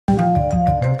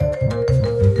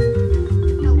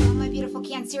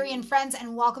Cancerian friends,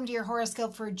 and welcome to your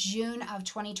horoscope for June of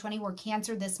 2020. We're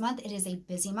Cancer this month. It is a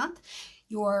busy month.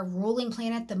 Your ruling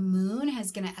planet, the moon,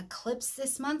 is going to eclipse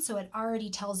this month. So it already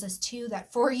tells us too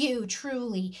that for you,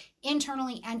 truly,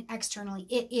 internally and externally,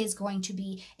 it is going to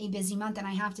be a busy month. And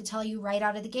I have to tell you right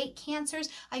out of the gate, Cancers,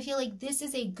 I feel like this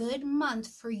is a good month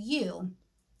for you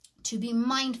to be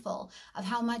mindful of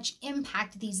how much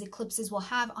impact these eclipses will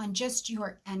have on just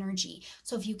your energy.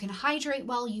 So if you can hydrate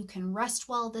well, you can rest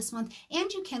well this month,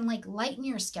 and you can lighten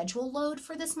your schedule load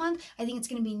for this month, I think it's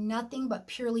going to be nothing but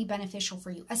purely beneficial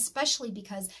for you, especially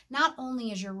because not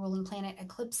only is your ruling planet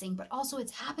eclipsing, but also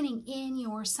it's happening in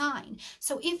your sign.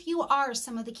 So if you are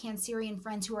some of the Cancerian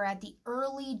friends who are at the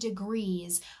early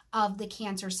degrees of the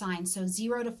Cancer sign, so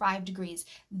 0 to 5 degrees,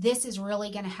 this is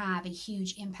really going to have a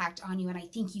huge impact on you. And I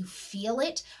think you feel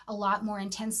it a lot more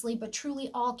intensely, but truly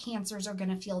all Cancers are going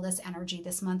to feel this energy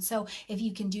this month. So if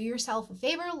you can do yourself a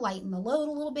favor, lighten the load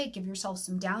a little bit, give yourself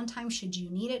some downtime should you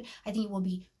need it, I think it will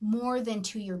be more than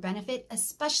to your benefit,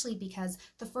 especially because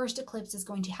the first eclipse is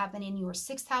going to happen in your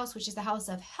 6th house, which is the house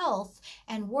of health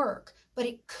and work, but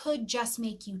it could just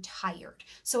make you tired.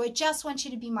 So I just want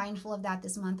you to be mindful of that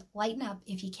this month. Lighten up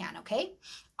if you can, okay?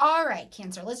 All right,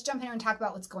 Cancer, let's jump in here and talk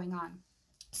about what's going on.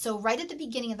 So right at the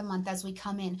beginning of the month, as we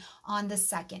come in on the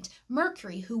 2nd,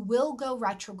 Mercury, who will go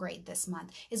retrograde this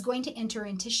month, is going to enter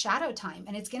into shadow time,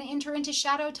 and it's going to enter into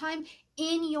shadow time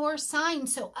in your sign.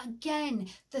 So again,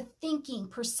 the thinking,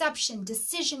 perception,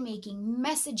 decision-making,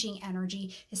 messaging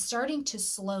energy is starting to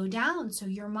slow down. So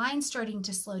your mind's starting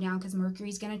to slow down because Mercury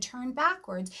is going to turn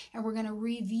backwards, and we're going to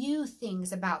review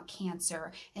things about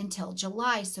Cancer until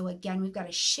July. So again, we've got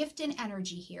a shift in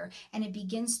energy here, and it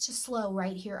begins to slow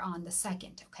right here on the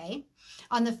 2nd, okay?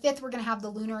 On the 5th, we're going to have the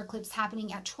lunar eclipse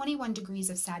happening at 21 degrees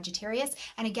of Sagittarius.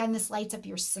 And again, this lights up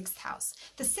your 6th house.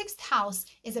 The 6th house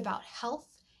is about health.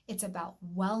 It's about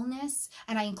wellness,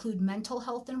 and I include mental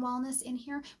health and wellness in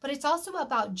here, but it's also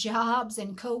about jobs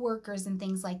and coworkers and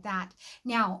things like that.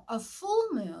 Now, a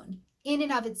full moon in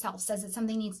and of itself says that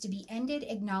something needs to be ended,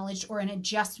 acknowledged, or an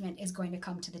adjustment is going to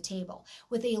come to the table.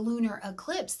 With a lunar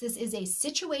eclipse, this is a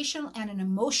situational and an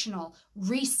emotional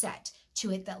reset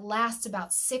to it that lasts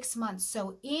about 6 months.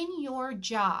 So in your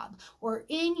job or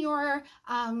in your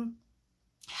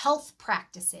health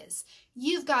practices,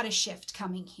 you've got a shift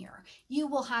coming here. You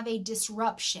will have a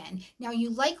disruption. Now, you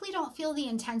likely don't feel the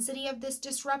intensity of this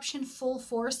disruption full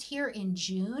force here in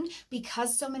June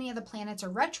because so many of the planets are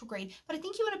retrograde, but I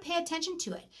think you want to pay attention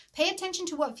to it. Pay attention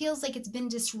to what feels like it's been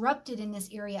disrupted in this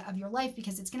area of your life,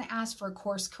 because it's going to ask for a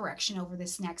course correction over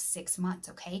this next 6 months,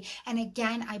 okay? And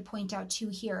again, I point out too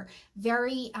here,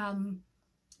 very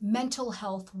mental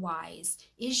health wise,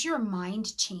 is your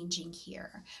mind changing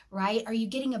here, right? Are you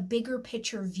getting a bigger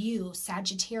picture view,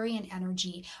 Sagittarian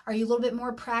energy? Are you a little bit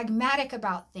more pragmatic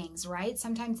about things, right?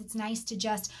 Sometimes it's nice to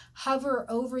just hover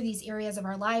over these areas of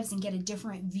our lives and get a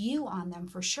different view on them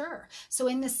for sure. So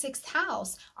in the 6th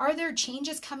house, are there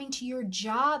changes coming to your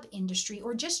job industry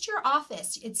or just your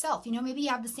office itself? You know, maybe you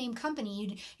have the same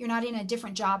company, you're not in a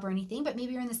different job or anything, but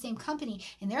maybe you're in the same company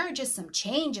and there are just some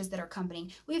changes that are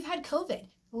coming. We've had COVID.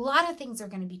 A lot of things are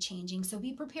going to be changing, so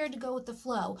be prepared to go with the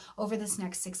flow over this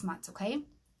next 6 months, okay?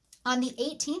 On the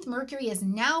 18th, Mercury is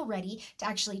now ready to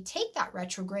actually take that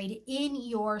retrograde in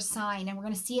your sign, and we're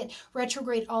going to see it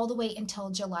retrograde all the way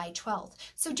until July 12th.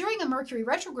 So during a Mercury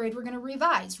retrograde, we're going to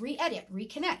revise, re-edit,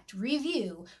 reconnect,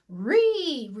 review,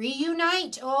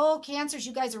 reunite. Oh, Cancers,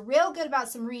 you guys are real good about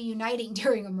some reuniting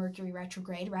during a Mercury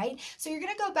retrograde, right? So you're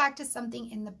going to go back to something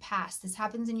in the past. This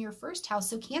happens in your 1st house.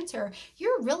 So Cancer,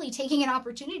 you're really taking an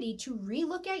opportunity to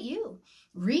re-look at you,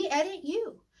 re-edit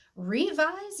you,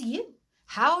 revise you.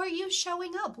 How are you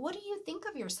showing up? What do you think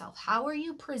of yourself? How are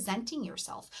you presenting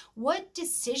yourself? What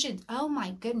decisions? Oh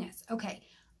my goodness. Okay,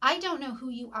 I don't know who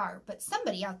you are, but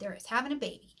somebody out there is having a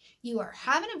baby. You are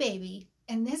having a baby,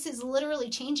 and this is literally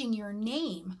changing your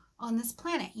name on this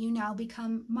planet. You now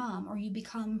become mom or you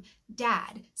become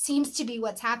dad. Seems to be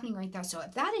what's happening right now. So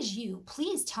if that is you,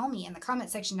 please tell me in the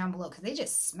comment section down below, because they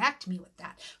just smacked me with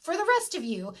that. For the rest of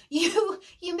you, you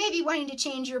may be wanting to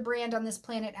change your brand on this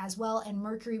planet as well, and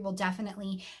Mercury will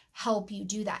definitely help you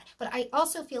do that. But I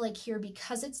also feel like here,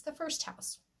 because it's the 1st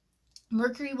house,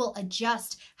 Mercury will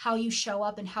adjust how you show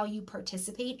up and how you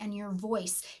participate and your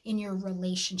voice in your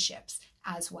relationships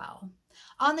as well.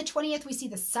 On the 20th, we see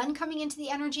the sun coming into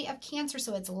the energy of Cancer,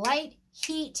 so it's light,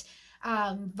 heat,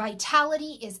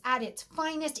 Vitality is at its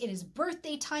finest. It is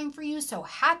birthday time for you. So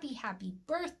happy, happy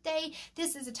birthday.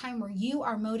 This is a time where you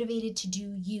are motivated to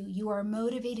do you. You are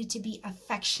motivated to be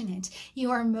affectionate.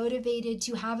 You are motivated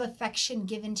to have affection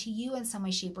given to you in some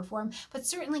way, shape, or form. But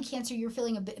certainly, Cancer, you're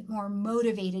feeling a bit more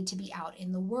motivated to be out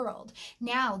in the world.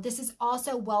 Now, this is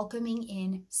also welcoming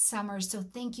in summer. So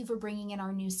thank you for bringing in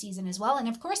our new season as well. And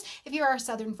of course, if you're our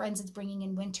Southern friends, it's bringing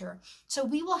in winter. So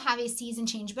we will have a season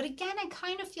change. But again, I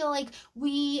kind of feel like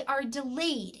we are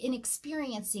delayed in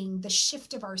experiencing the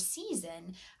shift of our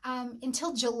season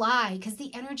until July, because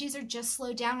the energies are just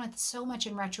slowed down with so much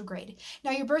in retrograde.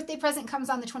 Now, your birthday present comes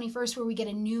on the 21st, where we get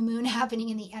a new moon happening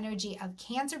in the energy of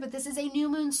Cancer, but this is a new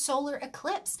moon solar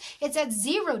eclipse. It's at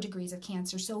 0 degrees of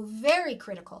Cancer, so very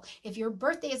critical. If your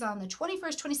birthday is on the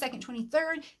 21st, 22nd,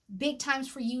 23rd, big times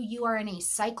for you. You are in a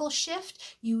cycle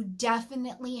shift. You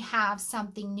definitely have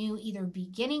something new either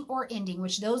beginning or ending,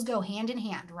 which those go hand in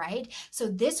hand, right? So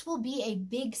this will be a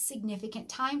big, significant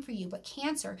time for you. But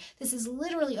Cancer, this is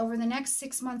literally over the next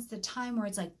 6 months, the time where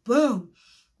it's like, boom,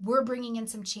 we're bringing in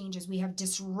some changes. We have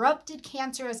disrupted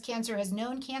Cancer as Cancer has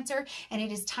known Cancer, and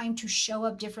it is time to show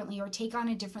up differently or take on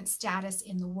a different status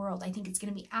in the world. I think it's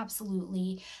going to be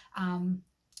absolutely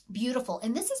beautiful.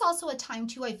 And this is also a time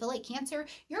too, I feel like, Cancer,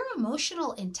 your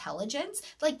emotional intelligence,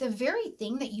 like the very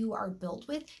thing that you are built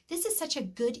with, this is such a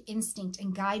good instinct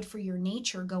and guide for your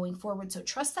nature going forward. So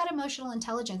trust that emotional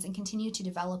intelligence and continue to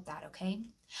develop that, okay?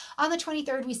 On the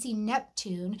 23rd, we see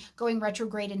Neptune going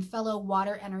retrograde in fellow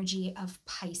water energy of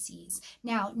Pisces.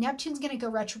 Now, Neptune's going to go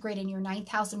retrograde in your 9th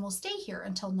house and will stay here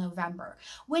until November.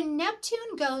 When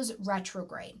Neptune goes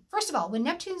retrograde, first of all, when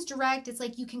Neptune's direct, it's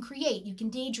like you can create, you can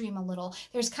daydream a little.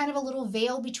 There's kind of a little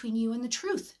veil between you and the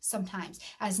truth sometimes.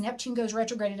 As Neptune goes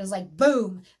retrograde, it is like,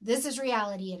 boom, this is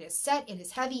reality. It is set, it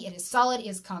is heavy, it is solid, it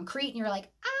is concrete. And you're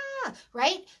like,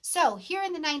 right? So here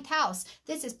in the 9th house,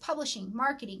 this is publishing,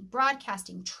 marketing,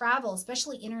 broadcasting, travel,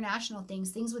 especially international things,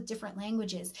 things with different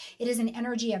languages. It is an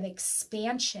energy of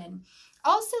expansion.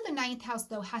 Also, the 9th house,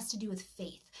 though, has to do with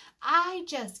faith. I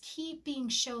just keep being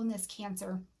shown this,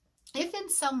 Cancer. If in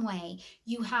some way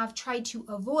you have tried to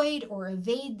avoid or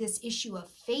evade this issue of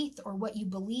faith or what you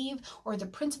believe or the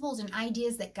principles and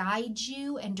ideas that guide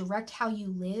you and direct how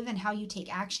you live and how you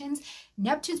take actions,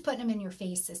 Neptune's putting them in your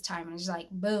face this time. And it's like,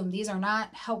 boom, these are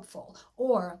not helpful.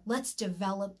 Or let's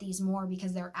develop these more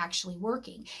because they're actually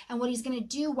working. And what he's going to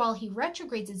do while he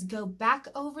retrogrades is go back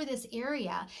over this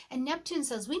area. And Neptune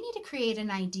says, we need to create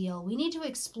an ideal. We need to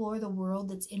explore the world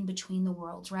that's in between the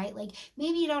worlds, right? Like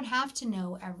maybe you don't have to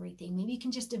know everything. Maybe you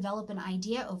can just develop an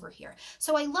idea over here.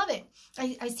 So I love it.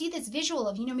 I see this visual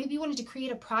of, maybe you wanted to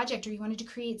create a project or you wanted to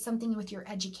create something with your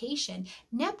education.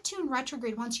 Neptune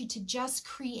retrograde wants you to just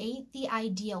create the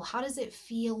ideal. How does it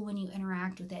feel when you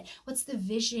interact with it? What's the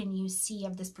vision you see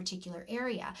of this particular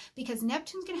area? Because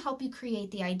Neptune's going to help you create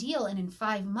the ideal, and in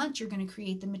 5 months, you're going to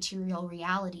create the material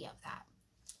reality of that.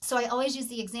 So I always use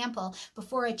the example,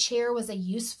 before a chair was a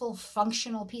useful,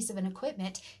 functional piece of an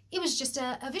equipment, it was just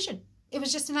a vision. It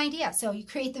was just an idea. So you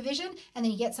create the vision and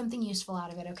then you get something useful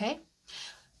out of it, okay?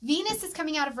 Venus is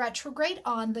coming out of retrograde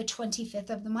on the 25th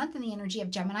of the month in the energy of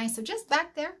Gemini. So just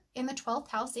back there in the 12th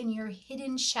house in your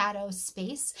hidden shadow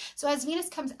space. So as Venus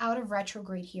comes out of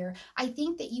retrograde here, I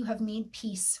think that you have made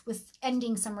peace with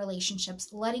ending some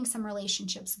relationships, letting some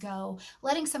relationships go,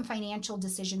 letting some financial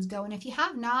decisions go. And if you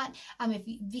have not,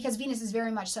 because Venus is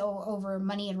very much so over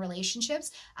money and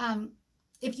relationships,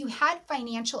 if you had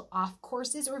financial off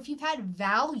courses, or if you've had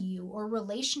value or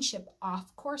relationship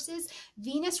off courses,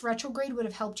 Venus retrograde would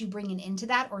have helped you bring an end to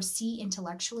that or see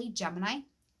intellectually, Gemini,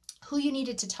 who you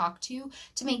needed to talk to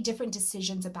make different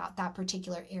decisions about that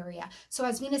particular area. So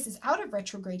as Venus is out of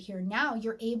retrograde here, now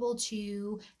you're able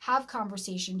to have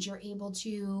conversations, you're able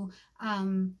to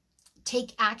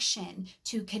take action,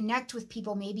 to connect with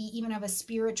people, maybe even of a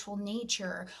spiritual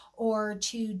nature, or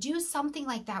to do something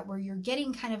like that where you're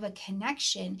getting kind of a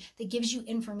connection that gives you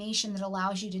information that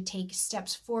allows you to take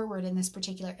steps forward in this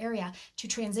particular area, to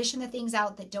transition the things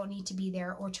out that don't need to be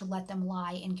there or to let them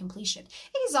lie in completion.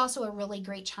 It is also a really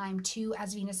great time too,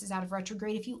 as Venus is out of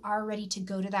retrograde, if you are ready to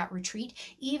go to that retreat,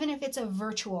 even if it's a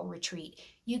virtual retreat,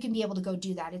 you can be able to go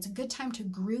do that. It's a good time to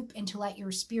group and to let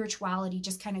your spirituality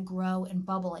just kind of grow and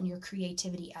bubble, and your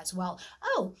creativity as well.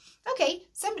 Oh, okay,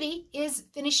 somebody is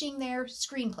finishing their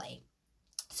screenplay.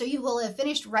 So you will have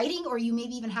finished writing, or you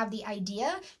maybe even have the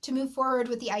idea to move forward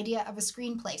with the idea of a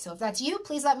screenplay. So if that's you,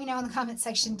 please let me know in the comment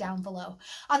section down below.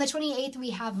 On the 28th,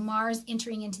 we have Mars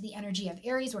entering into the energy of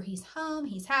Aries, where he's home,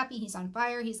 he's happy, he's on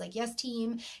fire, he's like, yes,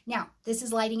 team. Now, this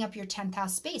is lighting up your 10th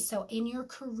house space. So in your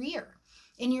career,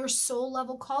 in your soul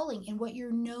level calling, in what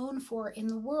you're known for in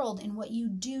the world, in what you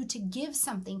do to give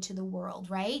something to the world,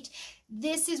 right?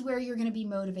 This is where you're going to be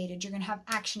motivated. You're going to have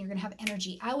action. You're going to have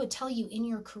energy. I would tell you in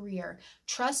your career,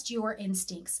 trust your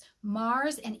instincts.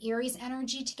 Mars and Aries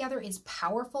energy together is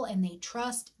powerful, and they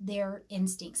trust their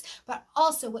instincts. But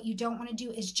also what you don't want to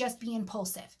do is just be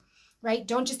impulsive, right?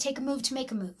 Don't just take a move to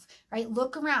make a move, right?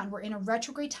 Look around. We're in a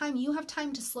retrograde time. You have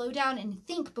time to slow down and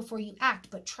think before you act,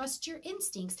 but trust your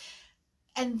instincts.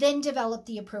 And then develop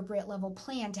the appropriate level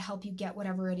plan to help you get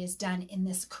whatever it is done in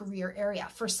this career area.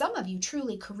 For some of you,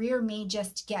 truly, career may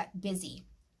just get busy.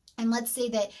 And let's say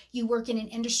that you work in an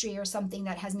industry or something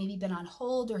that has maybe been on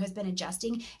hold or has been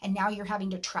adjusting, and now you're having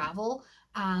to travel,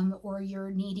 or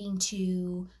you're needing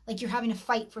to, like, you're having to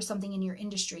fight for something in your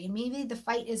industry. And maybe the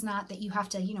fight is not that you have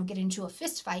to, get into a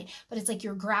fist fight, but it's like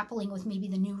you're grappling with maybe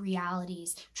the new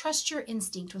realities. Trust your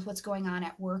instinct with what's going on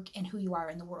at work and who you are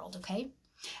in the world, okay?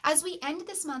 As we end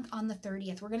this month on the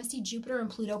 30th, we're going to see Jupiter and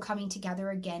Pluto coming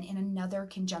together again in another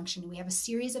conjunction. We have a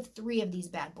series of 3 of these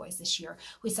bad boys this year.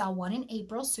 We saw one in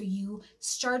April, so you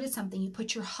started something, you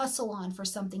put your hustle on for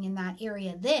something in that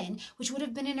area then, which would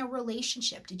have been in a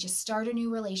relationship. Did you start a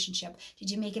new relationship? Did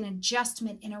you make an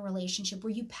adjustment in a relationship? Were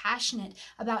you passionate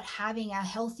about having a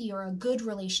healthy or a good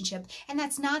relationship? And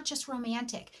that's not just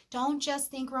romantic. Don't just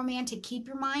think romantic. Keep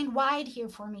your mind wide here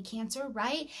for me, Cancer,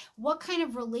 right? What kind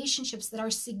of relationships that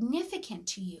are significant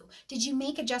to you did you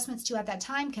make adjustments to at that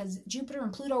time? Because Jupiter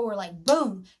and Pluto were like,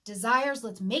 boom, desires,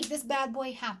 let's make this bad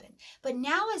boy happen. But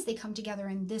now as they come together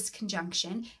in this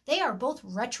conjunction, they are both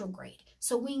retrograde.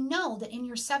 So we know that in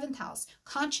your 7th house,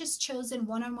 conscious chosen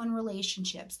one-on-one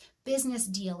relationships, business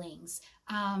dealings,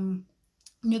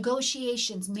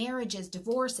 negotiations, marriages,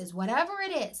 divorces, whatever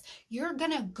it is, you're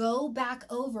going to go back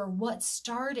over what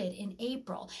started in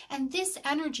April. And this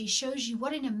energy shows you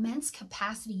what an immense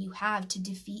capacity you have to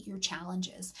defeat your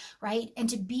challenges, right? And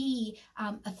to be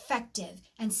effective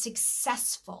and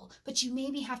successful. But you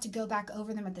maybe have to go back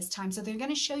over them at this time. So they're going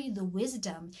to show you the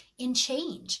wisdom in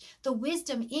change, the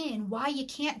wisdom in why you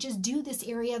can't just do this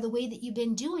area the way that you've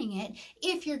been doing it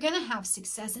if you're going to have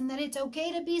success, and that it's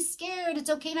okay to be scared. It's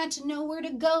okay not to know where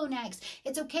to go next.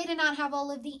 It's okay to not have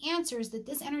all of the answers, that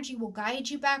this energy will guide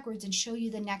you backwards and show you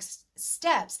the next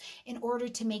steps in order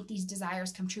to make these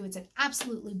desires come true. It's an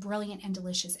absolutely brilliant and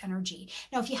delicious energy.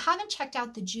 Now, if you haven't checked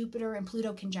out the Jupiter and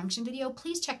Pluto conjunction video,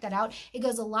 please check that out. It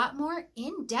goes a lot more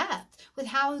in depth with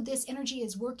how this energy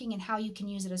is working and how you can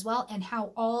use it as well, and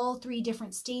how all 3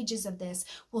 different stages of this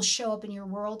will show up in your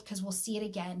world, because we'll see it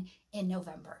again in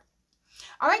November.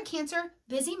 All right, Cancer,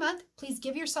 busy month. Please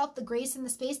give yourself the grace and the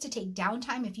space to take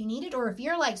downtime if you need it. Or if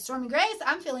you're like, Stormie Grace,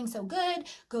 I'm feeling so good,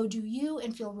 go do you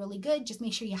and feel really good. Just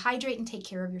make sure you hydrate and take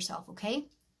care of yourself, okay?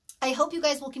 I hope you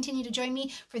guys will continue to join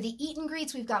me for the Eat and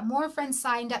Greets. We've got more friends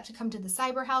signed up to come to the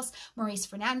Cyber House. Maurice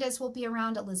Fernandez will be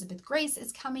around. Elizabeth Grace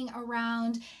is coming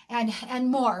around,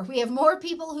 and more. We have more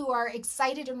people who are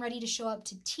excited and ready to show up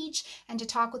to teach and to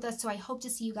talk with us. So I hope to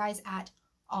see you guys at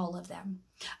all of them.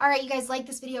 All right, you guys, like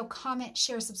this video, comment,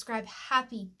 share, subscribe.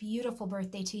 Happy, beautiful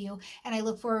birthday to you. And I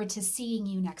look forward to seeing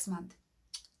you next month.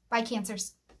 Bye,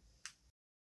 Cancers.